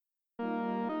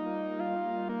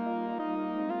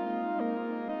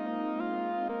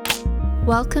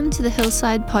Welcome to the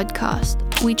Hillside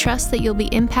Podcast. We trust that you'll be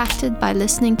impacted by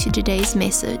listening to today's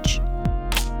message.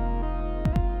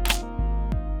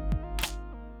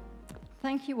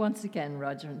 Thank you once again,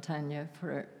 Roger and Tanya,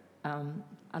 for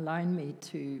allowing me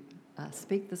to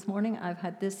speak this morning. I've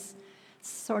had this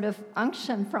sort of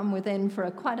unction from within for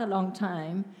quite a long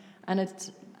time,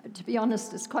 and to be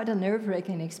honest, it's quite a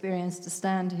nerve-wracking experience to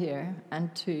stand here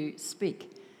and to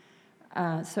speak.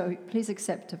 So please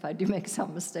accept if I do make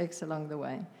some mistakes along the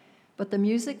way. But the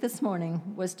music this morning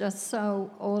was just so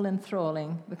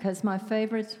all-enthralling because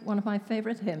one of my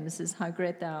favorite hymns is How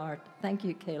Great Thou Art. Thank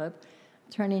you, Caleb.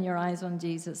 Turning Your Eyes on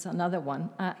Jesus, another one.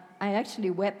 I actually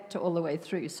wept all the way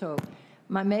through, so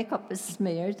my makeup is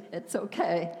smeared. It's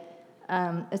okay.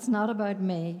 It's not about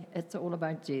me. It's all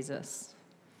about Jesus.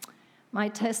 My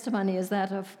testimony is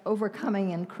that of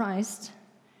overcoming in Christ,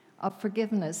 of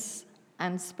forgiveness,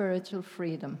 and spiritual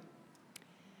freedom.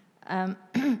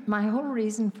 My whole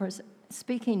reason for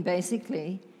speaking,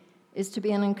 basically, is to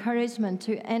be an encouragement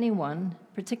to anyone,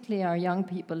 particularly our young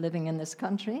people living in this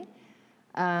country,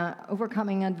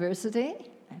 overcoming adversity.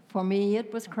 For me,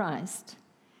 it was Christ.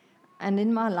 And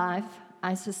in my life,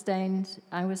 I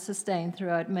was sustained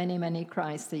throughout many, many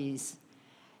crises.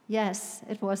 Yes,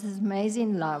 it was His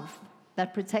amazing love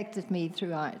that protected me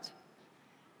throughout.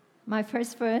 My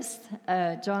first verse,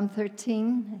 John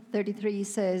 13:33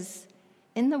 says,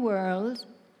 "In the world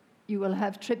you will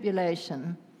have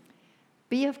tribulation.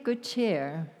 Be of good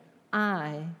cheer.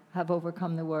 I have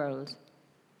overcome the world."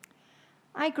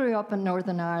 I grew up in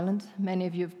Northern Ireland. Many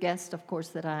of you have guessed, of course,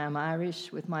 that I am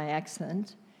Irish with my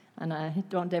accent, and I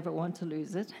don't ever want to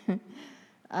lose it.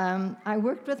 I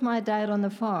worked with my dad on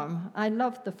the farm. I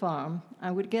loved the farm.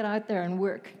 I would get out there and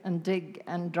work and dig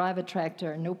and drive a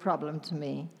tractor, no problem to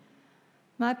me.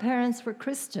 My parents were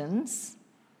Christians.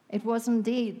 It was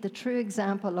indeed the true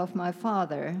example of my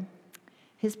father,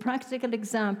 his practical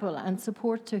example and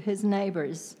support to his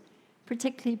neighbors,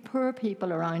 particularly poor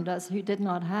people around us who did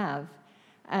not have.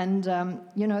 And,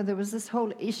 there was this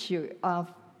whole issue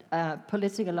of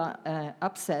political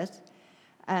upset,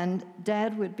 and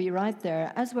Dad would be right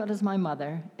there, as well as my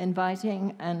mother,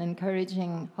 inviting and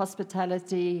encouraging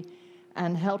hospitality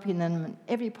and helping them in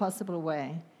every possible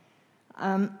way.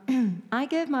 I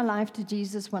gave my life to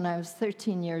Jesus when I was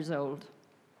 13 years old.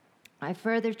 I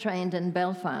further trained in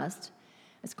Belfast.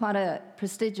 It's quite a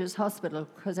prestigious hospital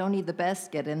because only the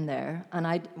best get in there. And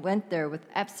I went there with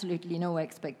absolutely no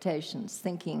expectations,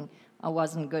 thinking I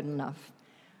wasn't good enough.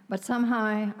 But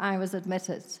somehow I was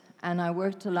admitted, and I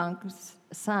worked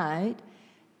alongside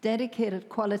dedicated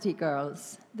quality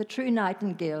girls, the true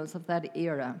nightingales of that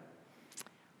era.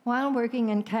 While working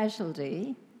in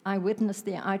casualty, I witnessed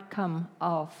the outcome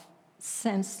of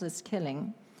senseless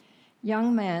killing.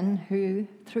 Young men who,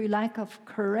 through lack of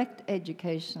correct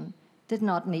education, did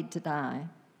not need to die.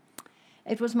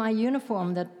 It was my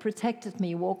uniform that protected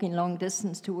me walking long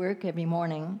distance to work every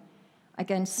morning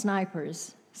against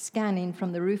snipers scanning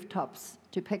from the rooftops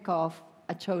to pick off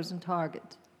a chosen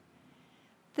target.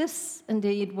 This,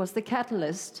 indeed, was the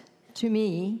catalyst to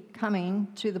me coming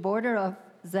to the border of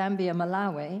Zambia,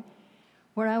 Malawi,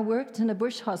 where I worked in a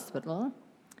bush hospital,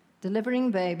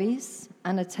 delivering babies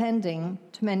and attending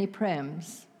to many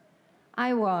prems.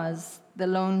 I was the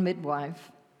lone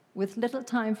midwife, with little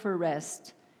time for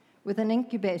rest, with an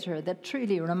incubator that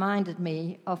truly reminded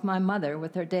me of my mother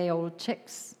with her day-old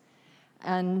chicks.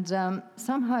 And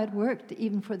somehow it worked,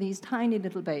 even for these tiny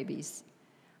little babies.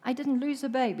 I didn't lose a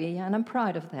baby, and I'm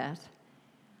proud of that.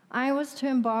 I was to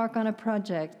embark on a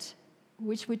project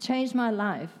which would change my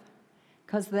life,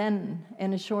 because then,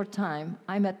 in a short time,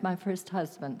 I met my first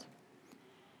husband.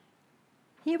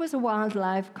 He was a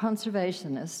wildlife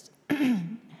conservationist,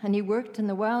 and he worked in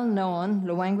the well-known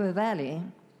Luangwa Valley,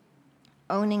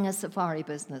 owning a safari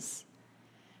business.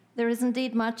 There is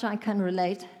indeed much I can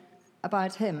relate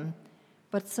about him,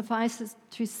 but suffice it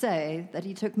to say that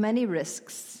he took many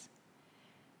risks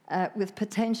with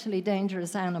potentially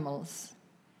dangerous animals.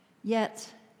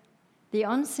 Yet, the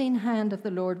unseen hand of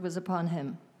the Lord was upon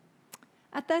him.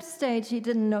 At that stage, he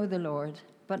didn't know the Lord,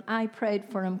 but I prayed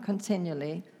for him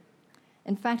continually.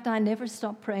 In fact, I never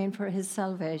stopped praying for his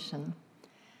salvation.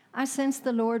 I sensed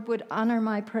the Lord would honor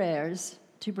my prayers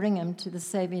to bring him to the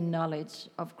saving knowledge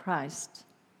of Christ.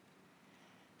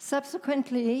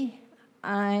 Subsequently,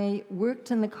 I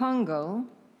worked in the Congo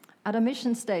at a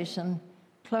mission station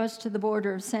close to the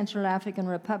border of Central African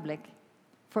Republic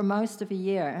for most of a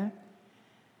year.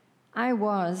 I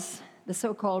was the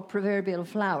so-called proverbial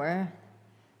flower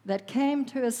that came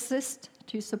to assist,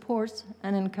 to support,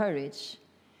 and encourage.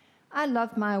 I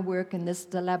loved my work in this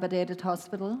dilapidated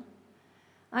hospital.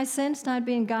 I sensed I'd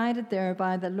been guided there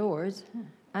by the Lord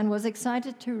and was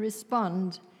excited to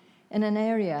respond in an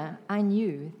area I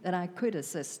knew that I could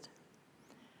assist.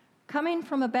 Coming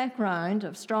from a background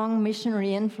of strong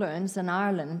missionary influence in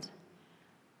Ireland,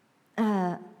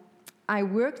 I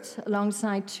worked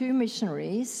alongside two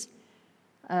missionaries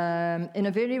in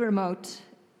a very remote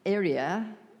area.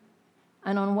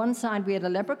 And on one side, we had a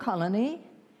leper colony.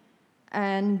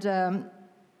 And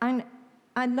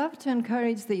I love to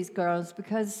encourage these girls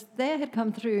because they had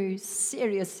come through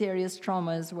serious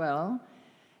trauma as well,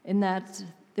 in that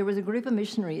there was a group of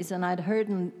missionaries, and I'd heard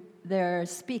them there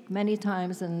speak many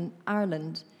times in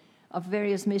Ireland of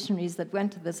various missionaries that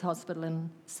went to this hospital and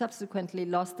subsequently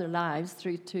lost their lives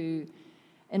through to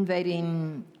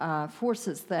invading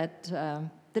forces that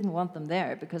didn't want them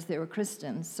there because they were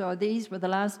Christians. So these were the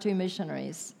last two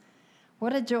missionaries.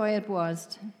 What a joy it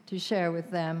was to share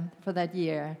with them for that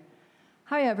year.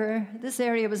 However, this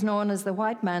area was known as the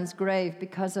white man's grave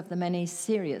because of the many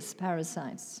serious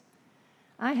parasites.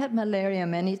 I had malaria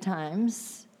many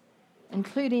times,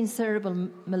 including cerebral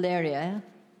malaria.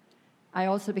 I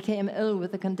also became ill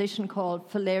with a condition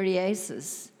called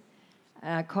filariasis,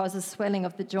 causes swelling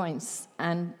of the joints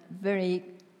and very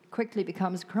quickly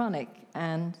becomes chronic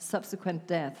and subsequent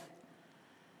death.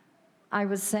 I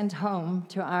was sent home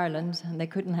to Ireland, and they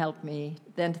couldn't help me,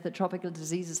 then to the Tropical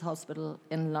Diseases Hospital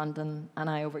in London, and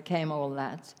I overcame all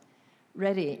that,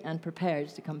 ready and prepared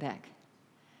to come back.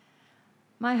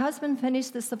 My husband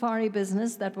finished the safari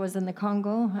business that was in the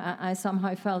Congo. I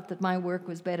somehow felt that my work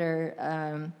was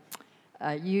better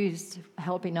used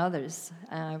helping others.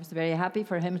 I was very happy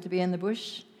for him to be in the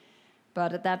bush.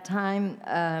 But at that time,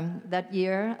 that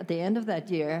year, at the end of that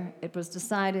year, it was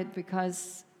decided,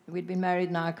 because we'd been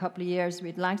married now a couple of years,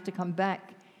 we'd like to come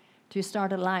back to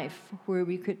start a life where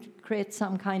we could create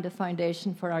some kind of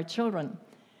foundation for our children.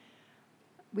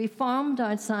 We farmed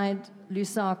outside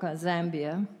Lusaka,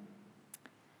 Zambia.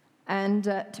 And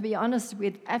to be honest, we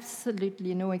had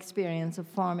absolutely no experience of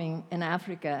farming in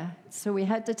Africa. So we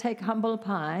had to take humble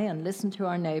pie and listen to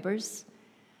our neighbors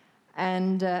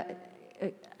and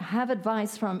have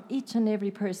advice from each and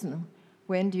every person.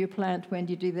 When do you plant? When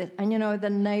do you do that? And you know, the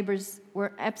neighbors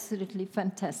were absolutely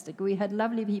fantastic. We had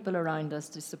lovely people around us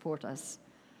to support us.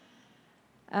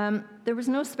 There was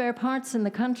no spare parts in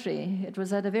the country. It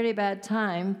was at a very bad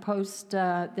time post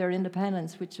their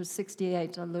independence, which was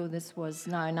 68, although this was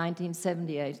now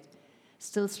 1978,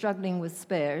 still struggling with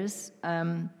spares.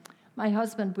 My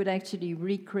husband would actually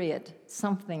recreate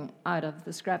something out of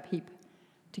the scrap heap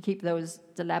to keep those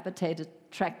dilapidated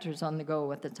tractors on the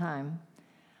go at the time.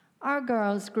 Our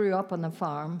girls grew up on the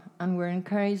farm and were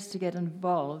encouraged to get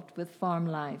involved with farm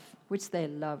life, which they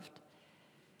loved.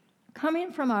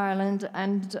 Coming from Ireland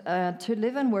and to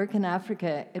live and work in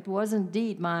Africa, it was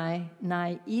indeed my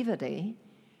naivety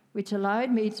which allowed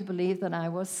me to believe that I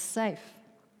was safe.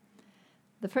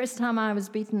 The first time I was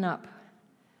beaten up,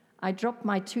 I dropped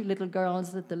my two little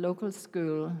girls at the local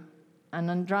school,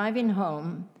 and on driving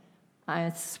home, I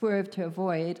swerved to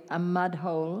avoid a mud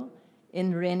hole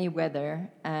in rainy weather,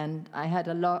 and I had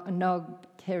a nog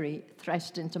kerry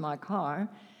thrashed into my car.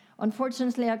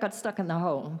 Unfortunately, I got stuck in the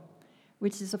hole,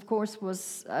 which is, of course,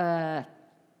 was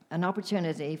an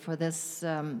opportunity for this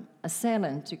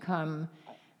assailant to come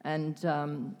and,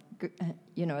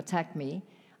 attack me.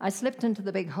 I slipped into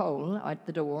the big hole out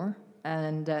the door,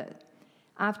 and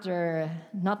after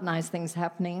not nice things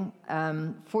happening,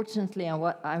 fortunately,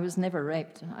 I was never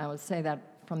raped. I will say that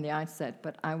from the outset,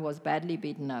 but I was badly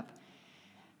beaten up.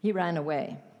 He ran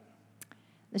away.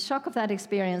 The shock of that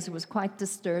experience was quite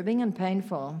disturbing and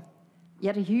painful,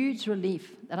 yet a huge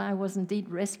relief that I was indeed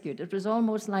rescued. It was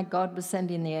almost like God was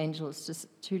sending the angels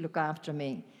to look after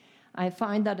me. I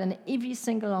find that in every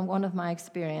single one of my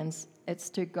experience, it's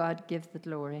to God give the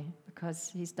glory, because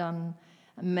he's done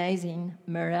amazing,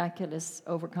 miraculous,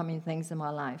 overcoming things in my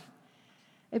life.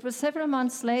 It was several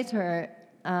months later,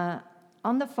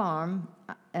 on the farm,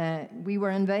 we were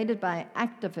invaded by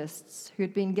activists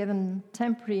who'd been given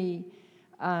temporary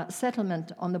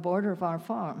settlement on the border of our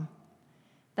farm.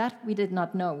 That we did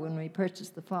not know when we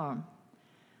purchased the farm.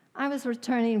 I was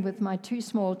returning with my two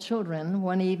small children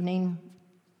one evening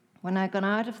when I got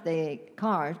out of the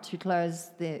car to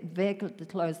close the vehicle to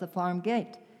close the farm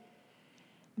gate.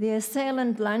 The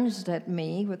assailant lunged at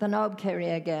me with a knob carry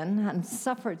again and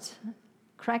suffered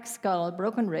cracked skull,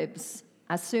 broken ribs,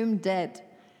 assumed dead,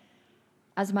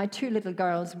 as my two little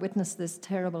girls witnessed this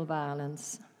terrible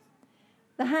violence.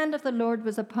 The hand of the Lord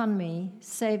was upon me,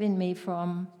 saving me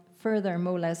from further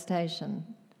molestation.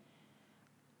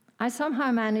 I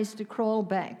somehow managed to crawl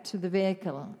back to the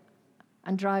vehicle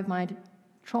and drive my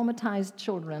traumatized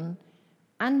children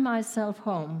and myself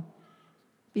home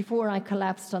before I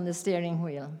collapsed on the steering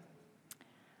wheel.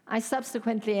 I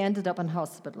subsequently ended up in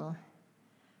hospital.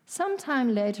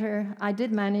 Sometime later, I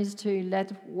did manage to let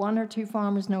one or two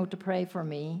farmers know to pray for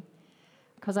me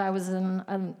because I was in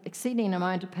an exceeding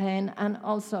amount of pain, and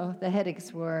also the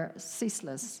headaches were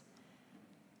ceaseless.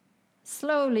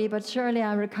 Slowly but surely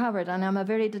I recovered, and I'm a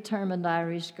very determined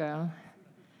Irish girl.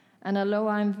 And although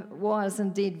I was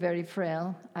indeed very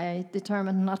frail, I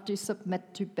determined not to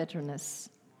submit to bitterness.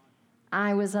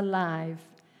 I was alive,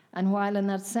 and while in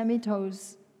that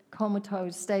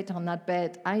comatose state on that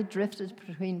bed, I drifted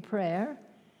between prayer,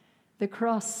 the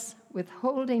cross,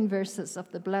 withholding verses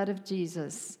of the blood of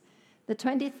Jesus, the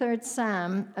 23rd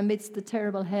Psalm amidst the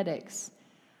terrible headaches.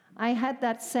 I had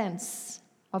that sense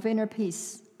of inner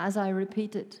peace as I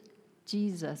repeated,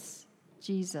 Jesus,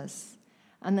 Jesus,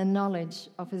 and the knowledge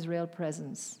of his real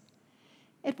presence.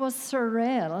 It was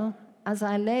surreal as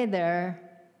I lay there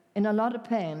in a lot of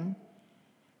pain,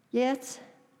 yet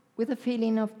with a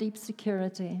feeling of deep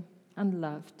security and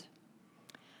loved.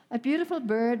 A beautiful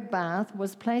bird bath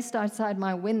was placed outside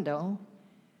my window.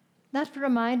 That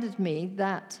reminded me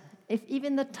that if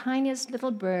even the tiniest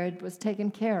little bird was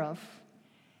taken care of,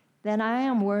 then I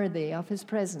am worthy of his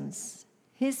presence,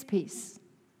 his peace.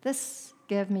 This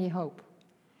gave me hope.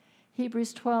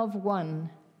 Hebrews 12:1,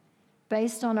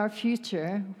 based on our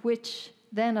future, which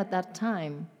then at that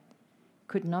time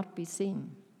could not be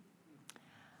seen.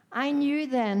 I knew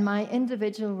then my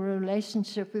individual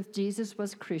relationship with Jesus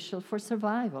was crucial for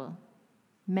survival,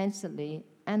 mentally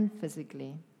and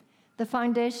physically, the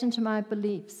foundation to my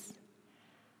beliefs.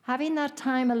 Having that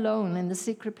time alone in the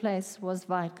secret place was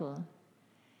vital.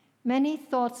 Many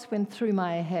thoughts went through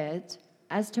my head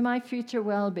as to my future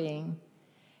well-being,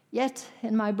 yet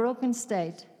in my broken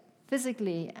state,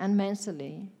 physically and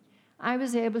mentally, I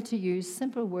was able to use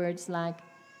simple words like,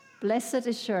 "Blessed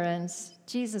assurance,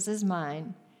 Jesus is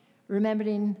mine,"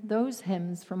 remembering those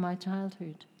hymns from my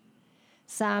childhood.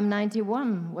 Psalm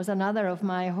 91 was another of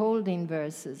my holding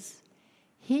verses.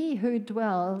 He who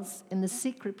dwells in the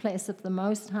secret place of the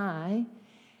Most High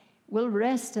will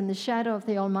rest in the shadow of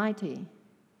the Almighty.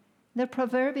 The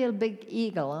proverbial big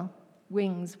eagle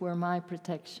wings were my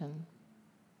protection.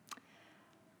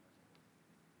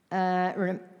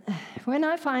 When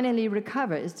I finally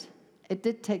recovered, it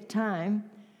did take time,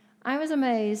 I was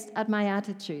amazed at my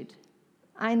attitude.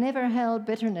 I never held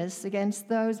bitterness against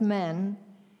those men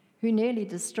who nearly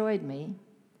destroyed me.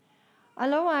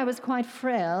 Although I was quite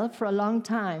frail for a long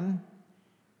time,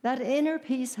 that inner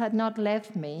peace had not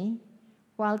left me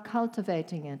while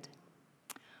cultivating it.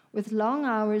 With long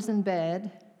hours in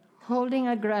bed, holding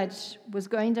a grudge was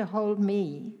going to hold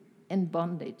me in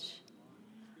bondage.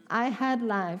 I had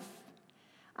life.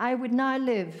 I would now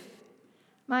live.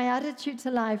 My attitude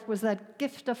to life was that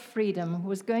gift of freedom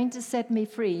was going to set me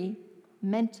free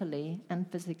mentally and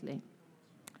physically.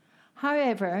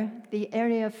 However, the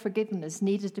area of forgiveness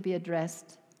needed to be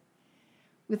addressed.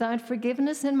 Without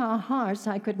forgiveness in my heart,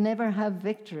 I could never have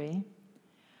victory.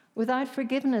 Without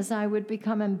forgiveness, I would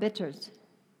become embittered.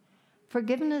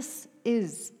 Forgiveness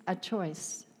is a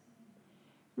choice.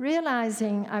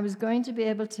 Realizing I was going to be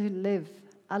able to live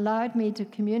allowed me to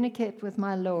communicate with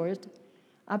my Lord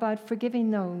about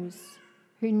forgiving those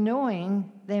who,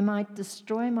 knowing they might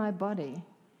destroy my body,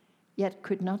 yet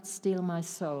could not steal my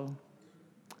soul.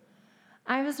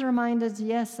 I was reminded,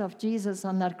 yes, of Jesus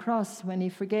on that cross when he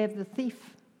forgave the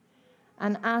thief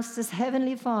and asked his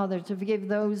heavenly Father to forgive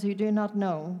those who do not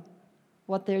know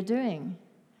what they're doing.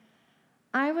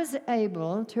 I was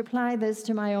able to apply this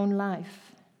to my own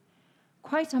life.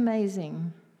 Quite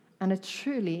amazing and a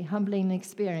truly humbling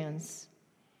experience.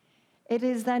 It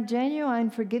is that genuine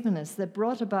forgiveness that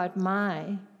brought about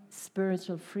my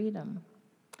spiritual freedom.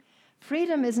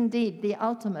 Freedom is indeed the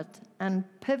ultimate and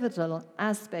pivotal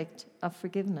aspect of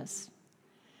forgiveness.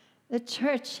 The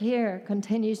church here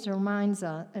continues to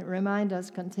remind us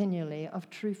continually of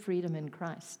true freedom in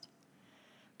Christ.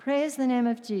 Praise the name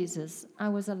of Jesus, I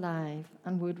was alive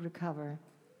and would recover.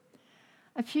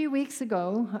 A few weeks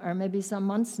ago, or maybe some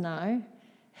months now,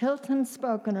 Hilton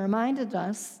spoke and reminded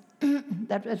us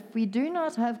that if we do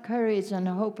not have courage and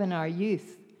hope in our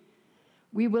youth,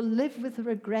 we will live with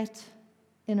regret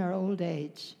in our old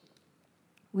age.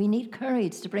 We need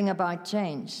courage to bring about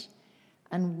change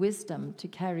and wisdom to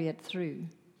carry it through.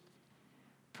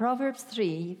 Proverbs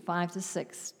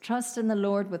 3:5-6, trust in the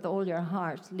Lord with all your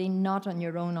heart, lean not on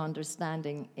your own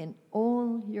understanding. In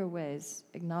all your ways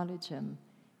acknowledge him.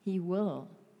 He will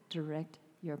direct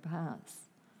your paths.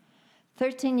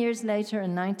 13 years later,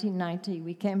 in 1990,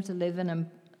 we came to live in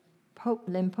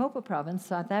Limpopo province,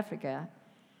 South Africa.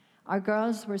 Our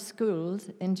girls were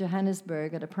schooled in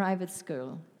Johannesburg at a private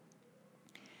school.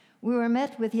 We were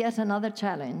met with yet another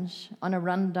challenge on a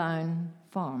rundown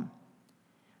farm.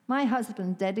 My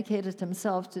husband dedicated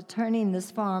himself to turning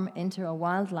this farm into a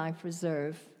wildlife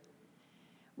reserve.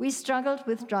 We struggled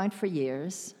with drought for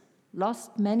years,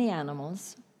 lost many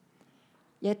animals,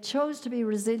 yet chose to be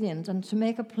resilient and to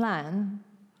make a plan,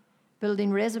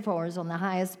 building reservoirs on the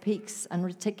highest peaks and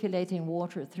reticulating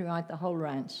water throughout the whole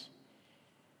ranch.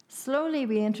 Slowly,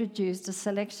 we introduced a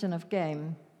selection of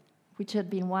game which had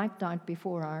been wiped out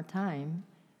before our time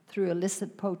through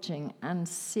illicit poaching and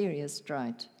serious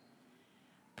drought.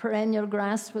 Perennial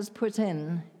grass was put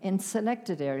in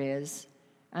selected areas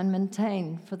and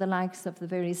maintained for the likes of the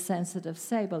very sensitive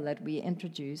sable that we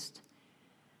introduced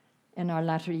in our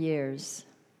latter years.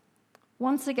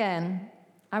 Once again,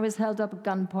 I was held up at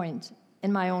gunpoint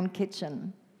in my own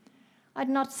kitchen. I'd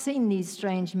not seen these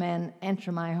strange men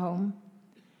enter my home.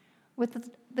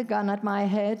 With the gun at my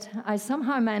head, I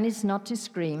somehow managed not to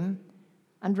scream,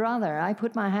 and rather I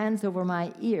put my hands over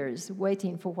my ears,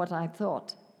 waiting for what I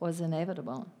thought was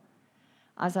inevitable.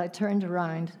 As I turned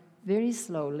around very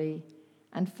slowly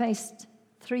and faced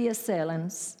 3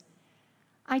 assailants,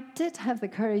 I did have the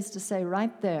courage to say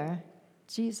right there,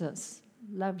 "Jesus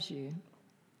loves you."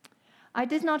 I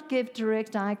did not give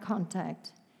direct eye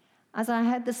contact, as I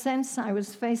had the sense I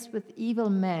was faced with evil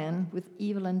men with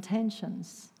evil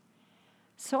intentions.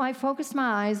 So I focused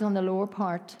my eyes on the lower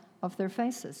part of their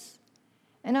faces.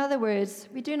 In other words,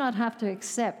 we do not have to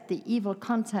accept the evil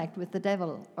contact with the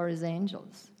devil or his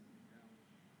angels.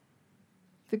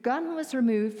 The gun was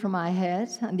removed from my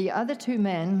head, and the other 2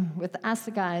 men with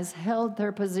assegais held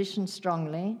their position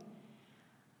strongly.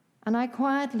 And I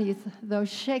quietly, though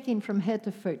shaking from head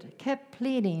to foot, kept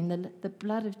pleading the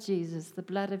blood of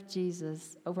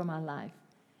Jesus over my life.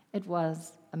 It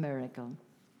was a miracle.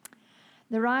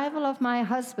 The arrival of my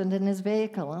husband in his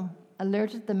vehicle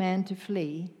alerted the men to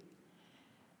flee.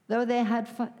 Though they had,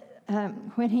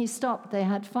 when he stopped, they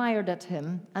had fired at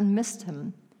him and missed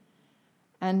him.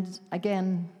 And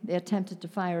again, they attempted to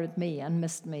fire at me and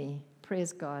missed me.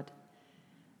 Praise God.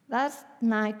 That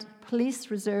night,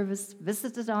 police reservists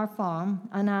visited our farm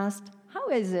and asked, "How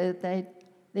is it they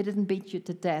didn't beat you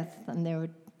to death?" And they were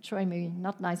showing me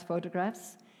not nice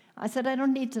photographs. I said, "I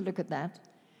don't need to look at that."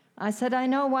 I said, "I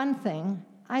know one thing.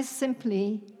 I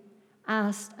simply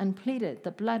asked and pleaded.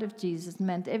 The blood of Jesus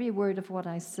meant every word of what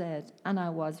I said, and I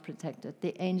was protected.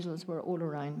 The angels were all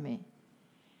around me."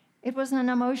 It was an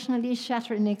emotionally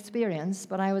shattering experience,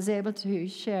 but I was able to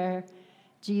share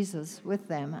Jesus with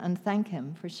them and thank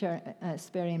him for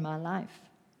sparing my life.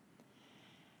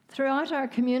 Throughout our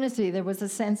community, there was a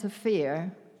sense of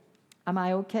fear. Am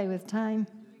I okay with time?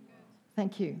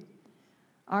 Thank you.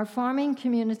 Our farming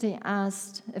community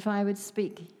asked if I would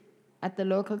speak at the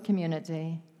local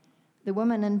community. The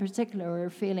women in particular were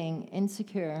feeling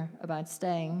insecure about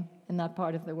staying in that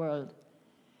part of the world.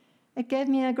 It gave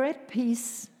me a great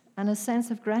peace and a sense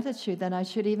of gratitude that I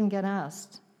should even get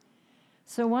asked.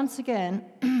 So once again,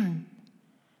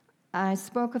 I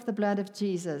spoke of the blood of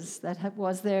Jesus that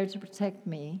was there to protect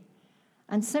me,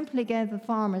 and simply gave the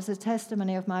farmers a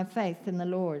testimony of my faith in the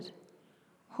Lord,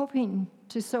 hoping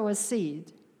to sow a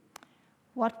seed.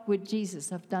 What would Jesus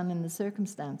have done in the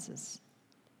circumstances?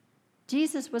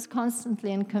 Jesus was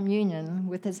constantly in communion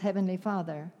with his heavenly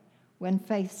Father when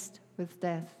faced with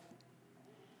death.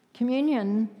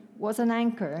 Communion was an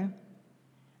anchor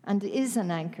and is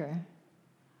an anchor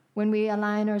when we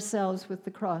align ourselves with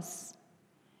the cross.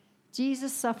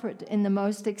 Jesus suffered in the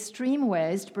most extreme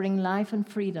ways to bring life and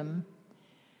freedom.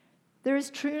 There is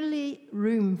truly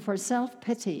room for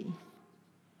self-pity,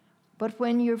 but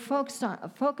when you're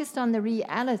focused on the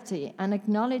reality and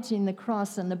acknowledging the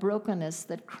cross and the brokenness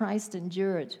that Christ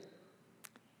endured,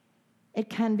 it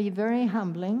can be very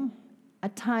humbling, a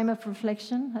time of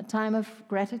reflection, a time of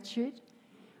gratitude,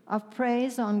 of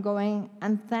praise ongoing,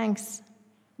 and thanks,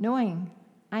 knowing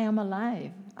I am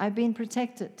alive, I've been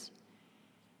protected.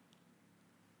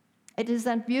 It is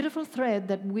that beautiful thread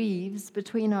that weaves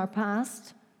between our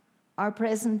past, our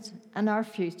present, and our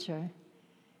future.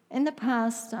 In the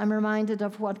past, I'm reminded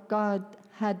of what God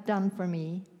had done for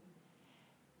me,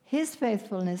 his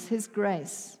faithfulness, his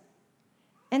grace.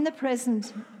 In the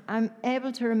present, I'm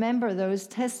able to remember those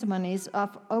testimonies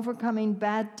of overcoming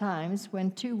bad times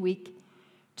when too weak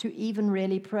to even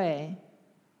really pray.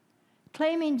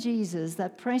 Claiming Jesus,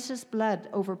 that precious blood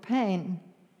over pain,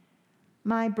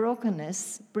 my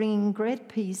brokenness, bringing great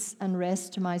peace and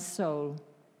rest to my soul.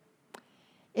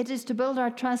 It is to build our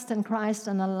trust in Christ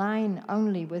and align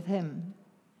only with him.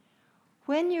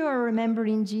 When you are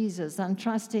remembering Jesus and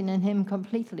trusting in him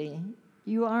completely,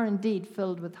 You are indeed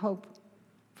filled with hope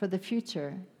for the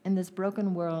future in this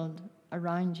broken world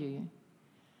around you.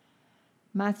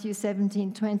 Matthew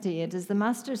 17:20, it is the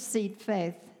mustard seed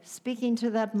faith speaking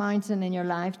to that mountain in your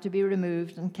life to be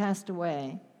removed and cast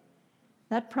away.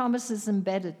 That promise is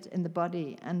embedded in the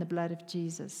body and the blood of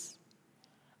Jesus.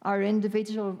 Our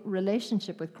individual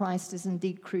relationship with Christ is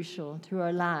indeed crucial to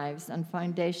our lives and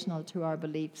foundational to our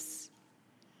beliefs.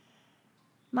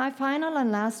 My final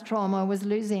and last trauma was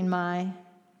losing my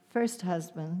first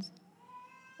husband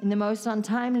in the most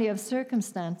untimely of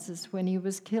circumstances when he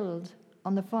was killed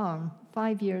on the farm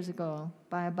 5 years ago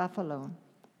by a buffalo.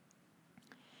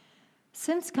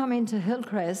 Since coming to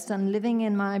Hillcrest and living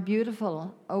in my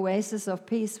beautiful oasis of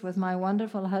peace with my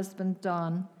wonderful husband,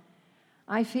 Don,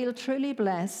 I feel truly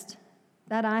blessed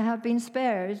that I have been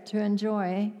spared to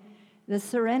enjoy the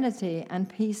serenity and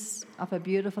peace of a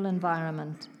beautiful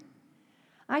environment.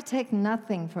 I take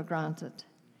nothing for granted,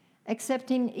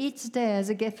 accepting each day as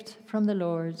a gift from the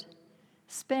Lord,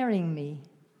 sparing me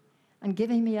and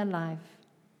giving me a life,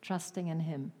 trusting in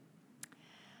Him.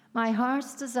 My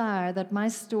heart's desire that my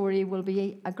story will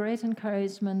be a great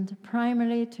encouragement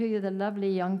primarily to the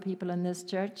lovely young people in this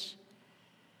church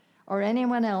or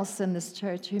anyone else in this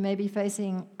church who may be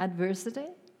facing adversity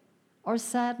or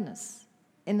sadness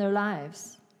in their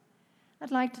lives.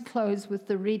 I'd like to close with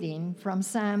the reading from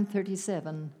Psalm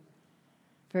 37,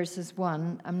 verses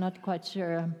 1. I'm not quite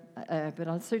sure, but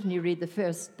I'll certainly read the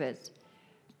first bit.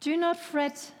 Do not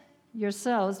fret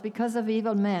yourselves because of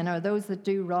evil men or those that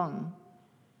do wrong.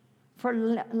 For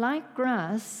like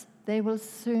grass, they will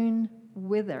soon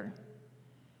wither.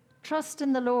 Trust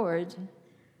in the Lord,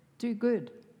 do good.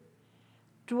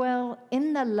 Dwell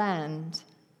in the land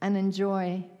and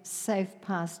enjoy safe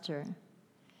pasture.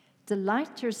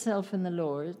 Delight yourself in the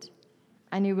Lord,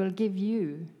 and He will give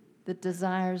you the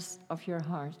desires of your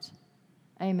heart.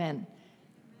 Amen.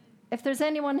 If there's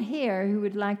anyone here who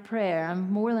would like prayer,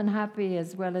 I'm more than happy,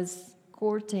 as well as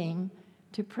core team,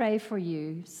 to pray for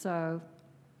you. So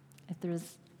if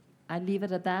there's, I leave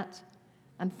it at that,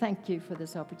 and thank you for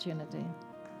this opportunity.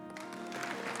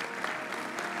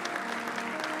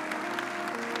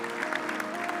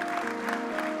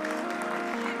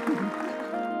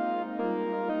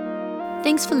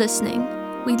 Thanks for listening.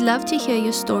 We'd love to hear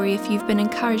your story if you've been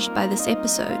encouraged by this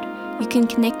episode. You can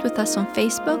connect with us on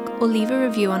Facebook or leave a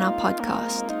review on our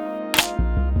podcast.